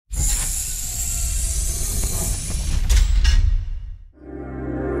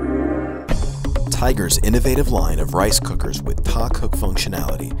Tiger's innovative line of rice cookers with Tacook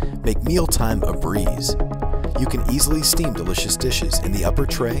functionality make mealtime a breeze. You can easily steam delicious dishes in the upper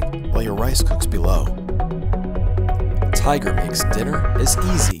tray while your rice cooks below. Tiger makes dinner as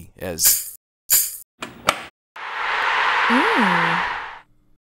easy as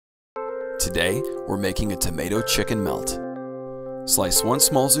Today, we're making a tomato chicken melt. Slice one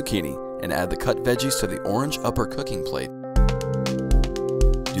small zucchini and add the cut veggies to the orange upper cooking plate.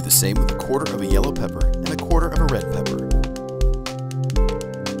 Do the same with a quarter of a yellow pepper and a quarter of a red pepper.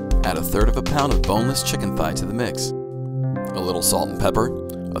 Add a third of a pound of boneless chicken thigh to the mix. A little salt and pepper,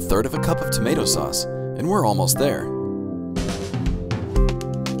 a third of a cup of tomato sauce, and we're almost there.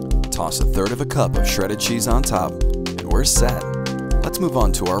 Toss a third of a cup of shredded cheese on top, and we're set. Let's move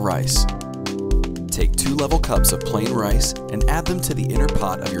on to our rice. Take 2 level cups of plain rice and add them to the inner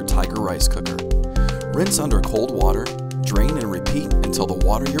pot of your Tiger rice cooker. Rinse under cold water, drain and repeat until the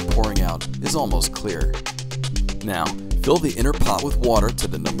water you're pouring out is almost clear. Now, fill the inner pot with water to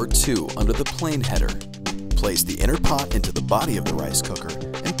the number 2 under the plain header. Place the inner pot into the body of the rice cooker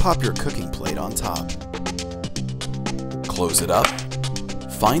and pop your cooking plate on top. Close it up,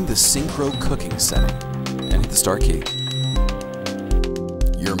 find the synchro cooking setting, and hit the start key.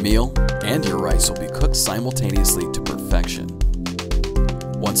 Your meal and your rice will be cooked simultaneously to perfection.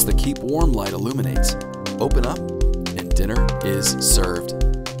 Once the keep warm light illuminates, open up and dinner is served.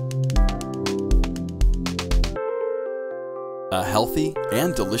 A healthy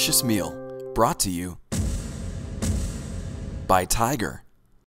and delicious meal brought to you by Tiger.